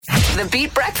The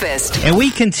Beat Breakfast. And we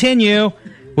continue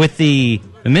with the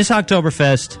Miss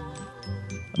Oktoberfest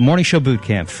morning show boot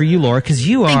camp for you, Laura, because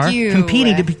you are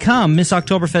competing to become Miss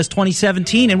Oktoberfest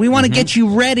 2017, and we want to get you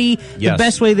ready the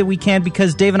best way that we can,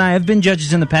 because Dave and I have been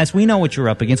judges in the past. We know what you're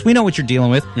up against. We know what you're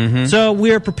dealing with. So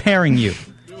we're preparing you.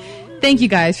 Thank you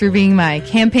guys for being my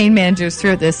campaign managers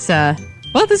throughout this.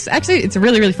 It's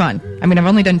really, really fun. I mean, I've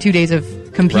only done 2 days of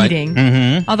competing,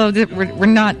 although we're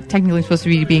not technically supposed to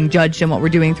be being judged on what we're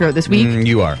doing throughout this week.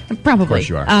 You are. Probably. Of course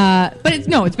you are. But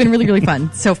it's been really, really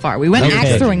fun so far. We went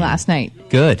axe throwing last night.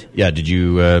 Good. Yeah, did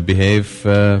you behave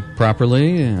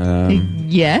properly?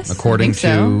 Yes. According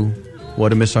to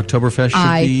what a Miss Oktoberfest should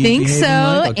be? I think so.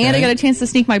 Like? Okay. And I got a chance to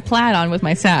sneak my plaid on with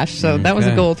my sash, so that was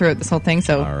a goal throughout this whole thing.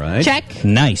 So all right. Check.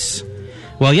 Nice.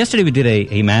 Well, yesterday we did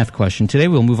a math question. Today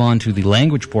we'll move on to the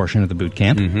language portion of the boot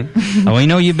camp. We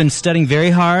know you've been studying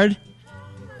very hard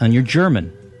on your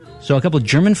German. So a couple of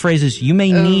German phrases you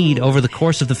may need over the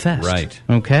course of the fest. Right.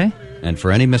 Okay? And for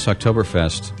any Miss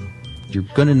Oktoberfest, you're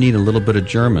going to need a little bit of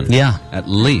German. Yeah. At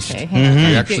least. Okay,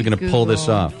 You're actually going to pull this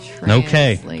off. Translate.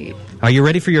 Okay. Are you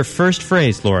ready for your first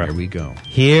phrase, Laura? Here we go.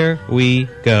 Here we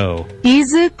go.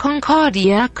 Diese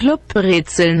Concordia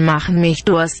Clubbrezeln machen mich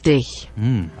durstig.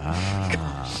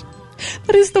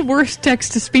 That is the worst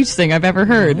text-to-speech thing I've ever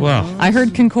heard. Wow. I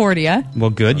heard Concordia.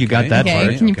 Well, good. You got that Okay,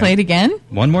 part. can you play it again?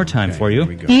 One more time for you. Here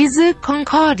we go. Diese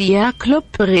Concordia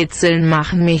Clubbrezeln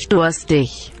machen mich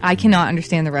durstig. I cannot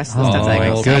understand the rest of the stuff that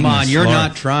goes. Come on, you're Laura.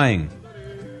 not trying.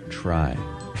 Try.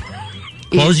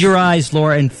 Close your eyes,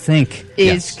 Laura, and think.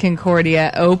 Is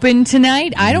Concordia open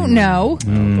tonight? I don't know. You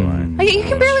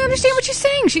can barely understand what she's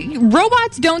saying.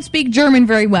 Robots don't speak German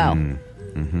very well.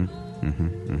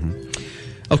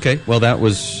 Okay, well, that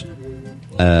was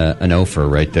an offer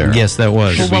right there. Yes, that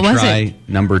was. Well, Should we what was try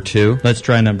number 2? Let's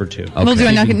try number 2. Okay. Well, do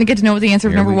I not get to know what the answer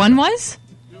of number 1 was?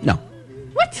 No.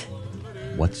 What?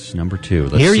 What's number 2?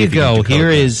 Let's Here see you if can go. decode Here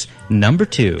this. is number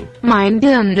 2. Mein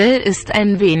Dirndl ist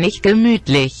ein wenig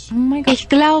gemütlich. Oh my God. Ich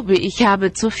glaube, ich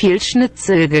habe zu viel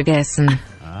Schnitzel gegessen.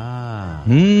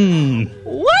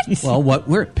 What?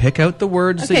 Well, pick out the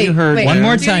words that Okay, you heard. wait. One there.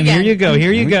 more Do it time. again. Here you go.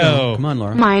 Here you go. Come on,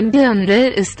 Laura. Mein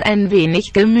Dirndl ist ein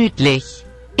wenig gemütlich.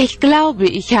 Ich glaube,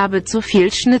 ich habe zu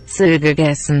viel Schnitzel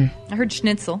gegessen. I heard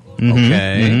schnitzel.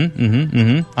 Okay.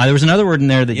 There was another word in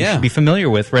there that you Yeah. should be familiar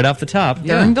with right off the top.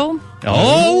 Dirndl?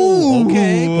 Oh!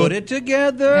 Okay, put it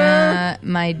together.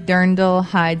 My dirndl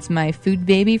hides my food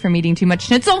baby from eating too much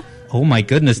schnitzel. Oh, my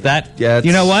goodness. That, Yeah,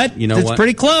 you know what? You know It's what?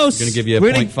 pretty close. I'm going to give you a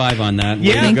Pretty- 0.5 on that. Way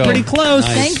Yeah, to go. pretty close.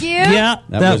 Nice. Thank you. Yeah.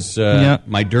 That was, yeah.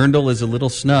 my dirndl is a little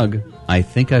snug. I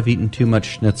think I've eaten too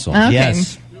much schnitzel. Okay.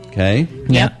 Yes. Okay.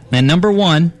 Yeah. And number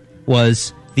 1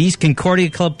 was, these Concordia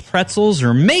Club pretzels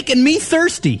are making me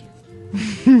thirsty.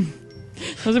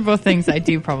 Those are both things I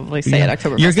do probably say at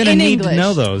Oktoberfest. You're going to in need English. to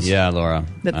know those. Yeah, Laura.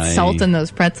 That salt in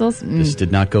those pretzels. This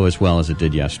did not go as well as it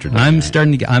did yesterday. I'm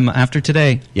starting to get, after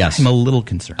today, Yes. I'm a little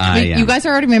concerned. I am. You guys are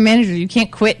already my managers. You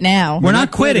can't quit now. We're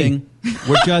not quitting.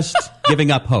 We're just giving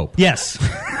up hope. Yes.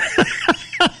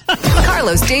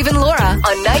 Carlos, Dave, and Laura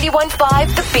on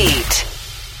 91.5 The Beat.